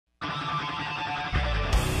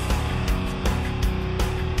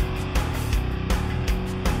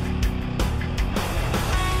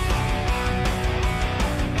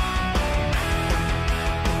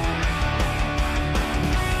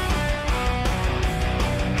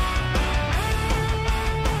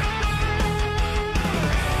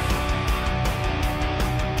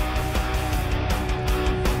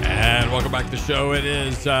the show. It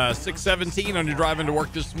is 6:17 on your drive into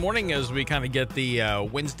work this morning as we kind of get the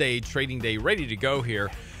Wednesday trading day ready to go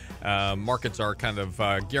here. Markets are kind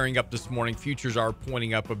of gearing up this morning. Futures are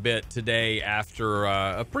pointing up a bit today after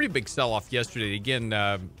a pretty big sell-off yesterday.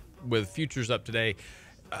 Again, with futures up today,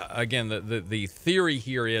 again, the theory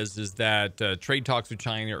here is that trade talks with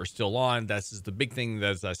China are still on. This is the big thing that,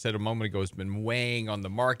 as I said a moment ago, has been weighing on the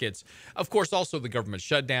markets. Of course, also the government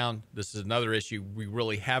shutdown. This is another issue. We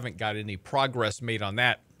really haven't got any progress made on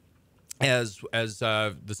that, as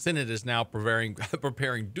the Senate is now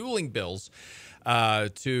preparing dueling bills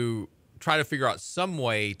to try to figure out some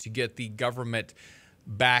way to get the government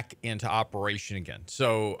back into operation again.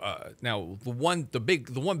 So now the one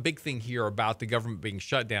big thing here about the government being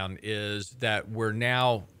shut down is that we're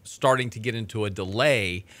now starting to get into a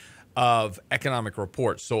delay of economic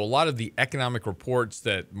reports. So a lot of the economic reports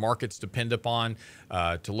that markets depend upon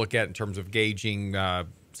to look at in terms of gauging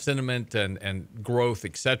sentiment and growth,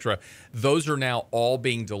 etc., those are now all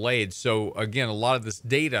being delayed. So again, a lot of this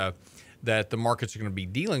data that the markets are going to be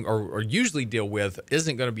dealing or usually deal with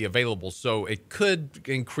isn't going to be available. So it could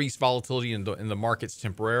increase volatility in the markets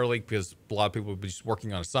temporarily because a lot of people will be just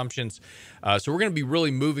working on assumptions. So we're going to be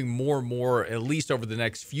really moving more and more, at least over the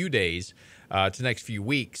next few days to next few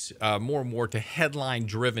weeks, more and more to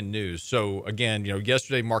headline-driven news. So again,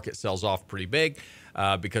 yesterday market sells off pretty big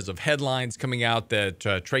because of headlines coming out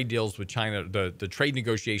that trade deals with China, the trade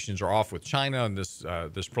negotiations are off with China on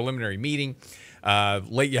this preliminary meeting.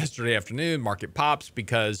 Late yesterday afternoon, market pops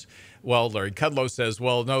because, well, Larry Kudlow says,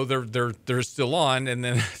 well, no, they're still on, and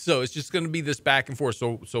then so it's just going to be this back and forth.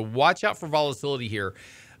 So watch out for volatility here.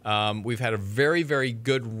 We've had a very, very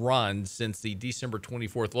good run since the December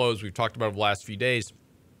 24th lows we've talked about over the last few days.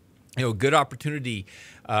 Good opportunity.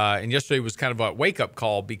 And yesterday was kind of a wake-up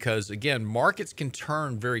call because, again, markets can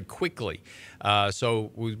turn very quickly. So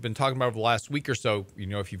we've been talking about over the last week or so,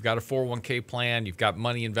 if you've got a 401k plan, you've got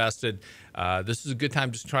money invested, this is a good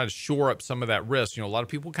time to try to shore up some of that risk. A lot of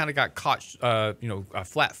people kind of got caught,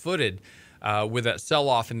 flat-footed with that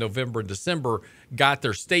sell-off in November and December, got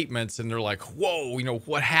their statements, and they're like, whoa,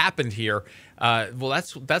 what happened here? Well,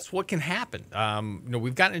 that's what can happen.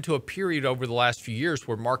 We've gotten into a period over the last few years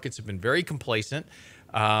where markets have been very complacent.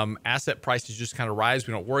 Asset prices just kind of rise.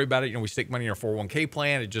 We don't worry about it. We stick money in our 401k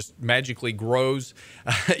plan. It just magically grows,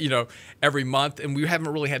 every month, and we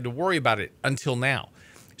haven't really had to worry about it until now.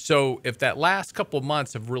 So if that last couple of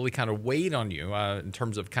months have really kind of weighed on you in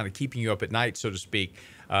terms of kind of keeping you up at night, so to speak,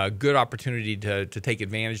 good opportunity to take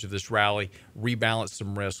advantage of this rally, rebalance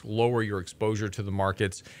some risk, lower your exposure to the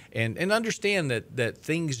markets, and understand that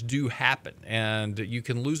things do happen, and you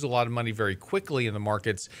can lose a lot of money very quickly in the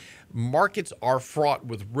markets. Markets are fraught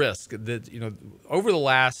with risk. That over the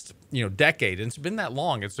last decade, and it's been that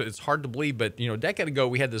long. It's hard to believe, but a decade ago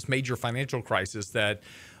we had this major financial crisis that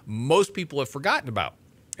most people have forgotten about.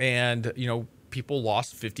 And, people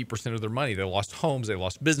lost 50% of their money. They lost homes, they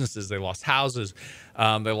lost businesses, they lost houses,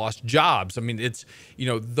 they lost jobs. I mean, it's,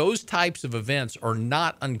 those types of events are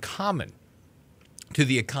not uncommon to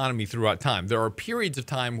the economy throughout time. There are periods of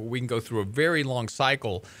time where we can go through a very long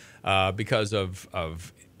cycle because of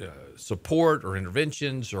support or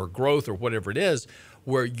interventions or growth or whatever it is,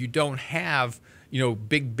 where you don't have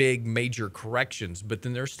big major corrections. But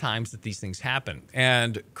then there's times that these things happen.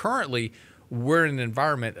 And currently, we're in an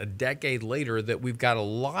environment a decade later that we've got a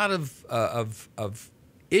lot of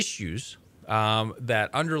issues that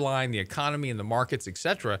underline the economy and the markets, et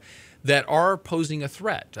cetera, that are posing a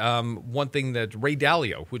threat. One thing that Ray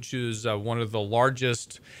Dalio, which is one of the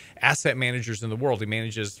largest asset managers in the world, he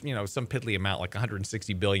manages some piddly amount like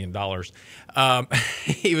 $160 billion.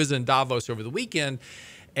 He was in Davos over the weekend,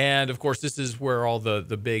 and of course this is where all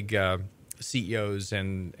the big CEOs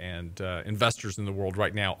and investors in the world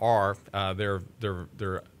right now are.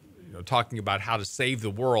 They're talking about how to save the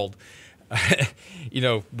world.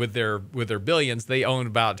 With their billions, they own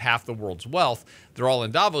about half the world's wealth. They're all in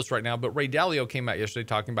Davos right now. But Ray Dalio came out yesterday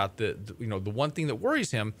talking about the one thing that worries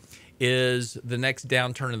him is the next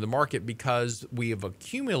downturn in the market because we have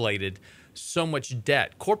accumulated so much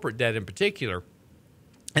debt, corporate debt in particular,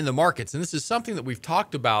 in the markets. And this is something that we've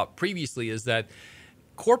talked about previously, is that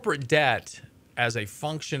corporate debt as a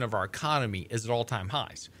function of our economy is at all-time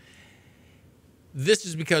highs. This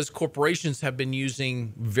is because corporations have been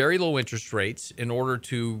using very low interest rates in order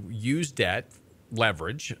to use debt,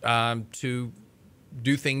 leverage, to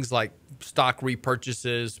do things like stock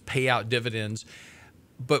repurchases, pay out dividends.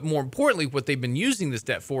 But more importantly, what they've been using this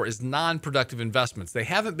debt for is non-productive investments. They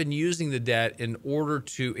haven't been using the debt in order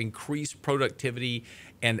to increase productivity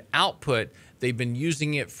and output. They've been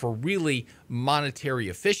using it for really monetary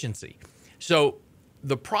efficiency. So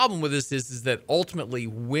the problem with this is that ultimately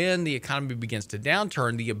when the economy begins to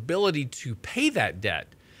downturn, the ability to pay that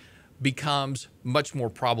debt becomes much more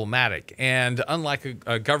problematic. And unlike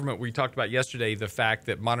a government, we talked about yesterday, the fact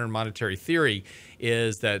that modern monetary theory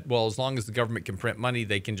is that, well, as long as the government can print money,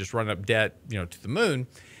 they can just run up debt, to the moon,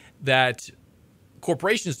 that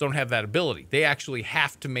corporations don't have that ability. They actually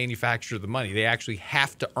have to manufacture the money. They actually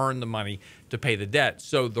have to earn the money to pay the debt.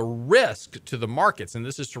 So the risk to the markets, and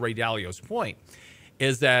this is to Ray Dalio's point,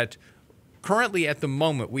 is that currently at the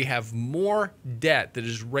moment we have more debt that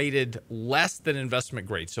is rated less than investment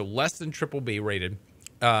grade, so less than BBB rated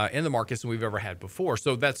in the markets than we've ever had before.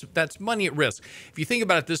 So that's money at risk. If you think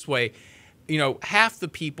about it this way, half the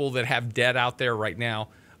people that have debt out there right now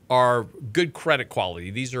are good credit quality.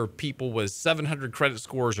 These are people with 700 credit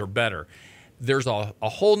scores or better. There's a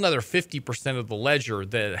whole nother 50% of the ledger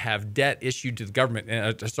that have debt issued to the government,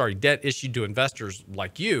 debt issued to investors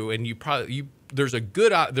like you, and there's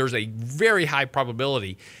a very high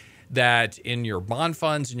probability that in your bond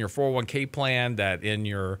funds, in your 401k plan, that in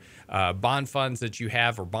your bond funds that you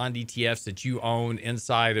have or bond ETFs that you own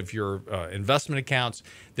inside of your investment accounts,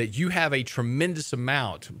 that you have a tremendous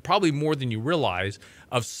amount, probably more than you realize,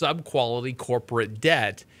 of sub-quality corporate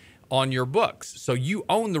debt on your books. So you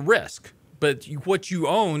own the risk, but what you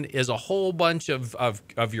own is a whole bunch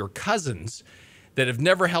of your cousins that have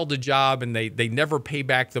never held a job and they never pay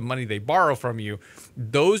back the money they borrow from you.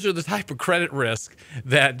 Those are the type of credit risk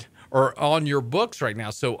that are on your books right now.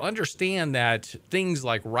 So understand that things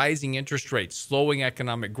like rising interest rates, slowing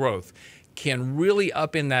economic growth can really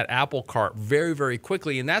upend that apple cart very, very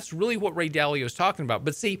quickly. And that's really what Ray Dalio is talking about.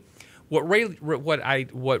 But see, what Ray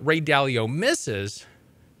Dalio misses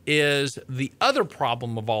is the other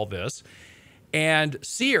problem of all this. And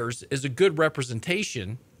Sears is a good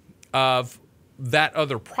representation of that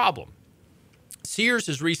other problem. Sears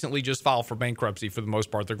has recently just filed for bankruptcy for the most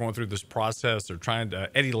part. They're going through this process. They're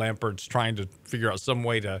Eddie Lampert's trying to figure out some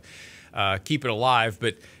way to keep it alive.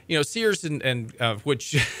 But, Sears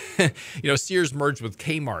which Sears merged with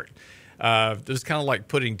Kmart. It was kind of like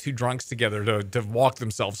putting two drunks together to walk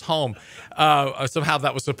themselves home. Somehow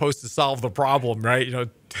that was supposed to solve the problem, right?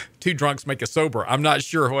 Two drunks make a sober. I'm not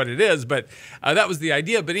sure what it is, but that was the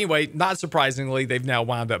idea. But anyway, not surprisingly, they've now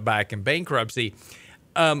wound up back in bankruptcy.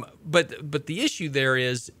 But the issue there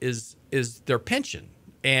is their pension.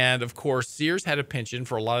 And of course, Sears had a pension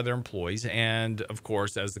for a lot of their employees. And of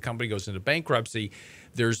course, as the company goes into bankruptcy,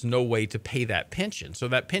 there's no way to pay that pension. So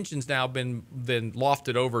that pension's now been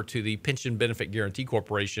lofted over to the Pension Benefit Guaranty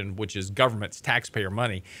Corporation, which is government's taxpayer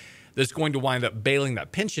money, that's going to wind up bailing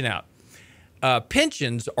that pension out.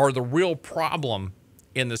 Pensions are the real problem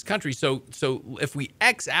in this country. So if we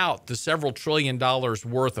X out the several $1 trillion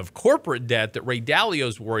worth of corporate debt that Ray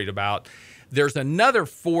Dalio's worried about, there's another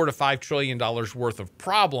 $4 to $5 trillion worth of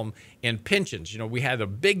problem in pensions. We had a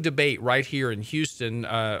big debate right here in Houston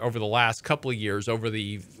over the last couple of years over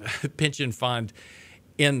the pension fund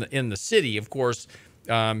in the city. Of course,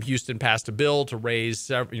 Houston passed a bill to raise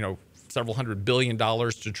several $100 billion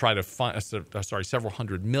to try to fund, several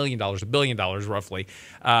 $100 million, $1 billion roughly,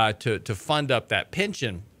 to fund up that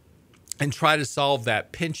pension and try to solve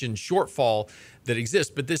that pension shortfall that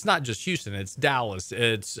exists. But it's not just Houston; it's Dallas,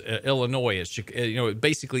 it's Illinois, it's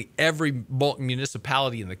basically every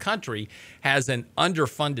municipality in the country has an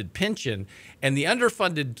underfunded pension, and the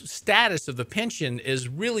underfunded status of the pension is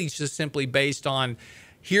really just simply based on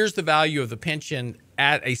here's the value of the pension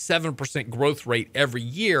at a 7% growth rate every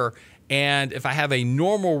year. And if I have a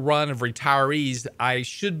normal run of retirees, I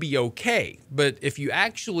should be okay. But if you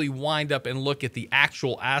actually wind up and look at the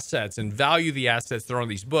actual assets and value the assets that are on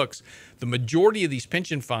these books, the majority of these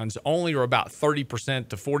pension funds only are about 30%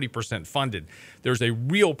 to 40% funded. There's a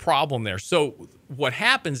real problem there. So what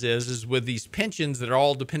happens is with these pensions that are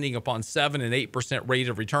all depending upon 7 and 8% rate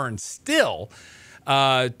of return still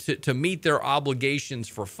to meet their obligations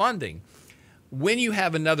for funding, when you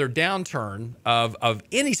have another downturn of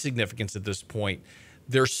any significance at this point,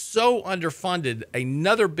 they're so underfunded,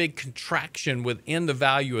 another big contraction within the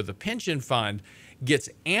value of the pension fund gets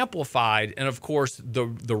amplified. And of course, the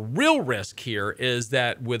real risk here is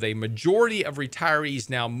that with a majority of retirees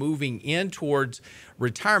now moving in towards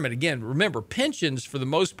retirement, again, remember, pensions for the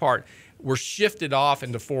most part were shifted off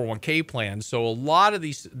into 401k plans. So a lot of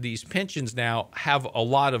these pensions now have a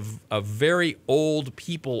lot of very old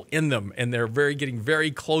people in them, and they're getting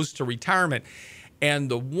very close to retirement. And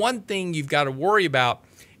the one thing you've got to worry about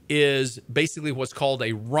is basically what's called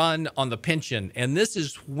a run on the pension. And this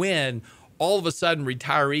is when all of a sudden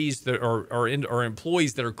retirees that or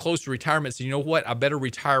employees that are close to retirement say, you know what, I better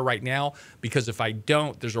retire right now, because if I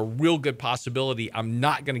don't, there's a real good possibility I'm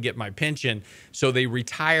not going to get my pension. So they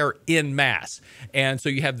retire en masse. And so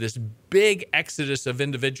you have this big exodus of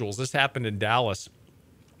individuals. This happened in Dallas.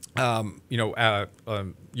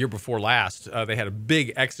 Year before last, they had a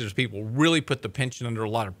big exodus. People really put the pension under a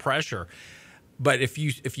lot of pressure. But if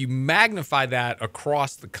you magnify that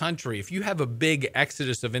across the country, if you have a big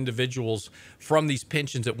exodus of individuals from these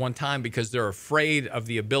pensions at one time because they're afraid of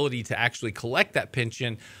the ability to actually collect that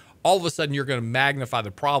pension, all of a sudden you're going to magnify the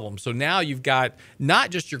problem. So now you've got not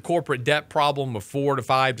just your corporate debt problem of $4 to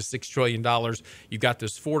 $5 to $6 trillion. You've got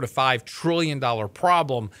this $4 to $5 trillion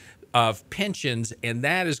problem of pensions, and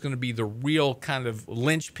that is going to be the real kind of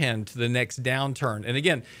linchpin to the next downturn. And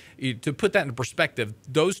again, to put that in perspective,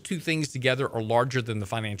 those two things together are larger than the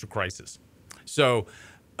financial crisis. So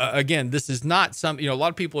again, this is not some, a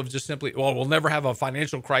lot of people have just simply, well, we'll never have a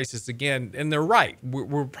financial crisis again. And they're right.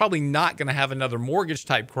 We're probably not going to have another mortgage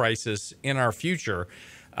type crisis in our future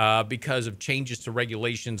because of changes to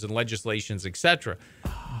regulations and legislations, et cetera.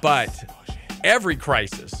 But every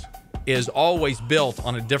crisis is always built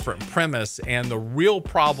on a different premise. And the real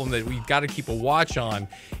problem that we've got to keep a watch on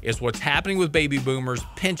is what's happening with baby boomers,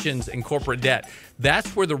 pensions, and corporate debt.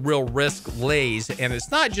 That's where the real risk lays. And it's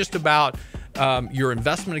not just about your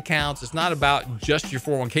investment accounts. It's not about just your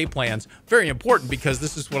 401k plans. Very important, because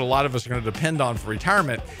this is what a lot of us are going to depend on for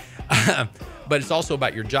retirement. But it's also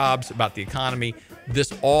about your jobs, about the economy.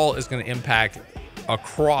 This all is going to impact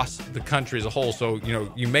across the country as a whole. So,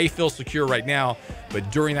 you may feel secure right now,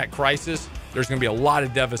 but during that crisis, there's going to be a lot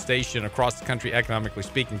of devastation across the country, economically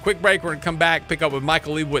speaking. Quick break. We're going to come back, pick up with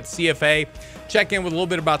Michael Leibowitz, CFA, check in with a little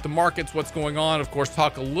bit about the markets, what's going on. Of course,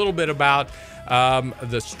 talk a little bit about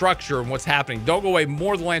the structure and what's happening. Don't go away.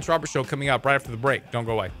 More of the Lance Roberts Show coming up right after the break. Don't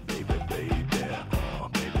go away.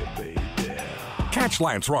 Catch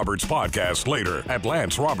Lance Roberts' podcast later at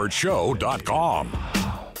lancerobertsshow.com.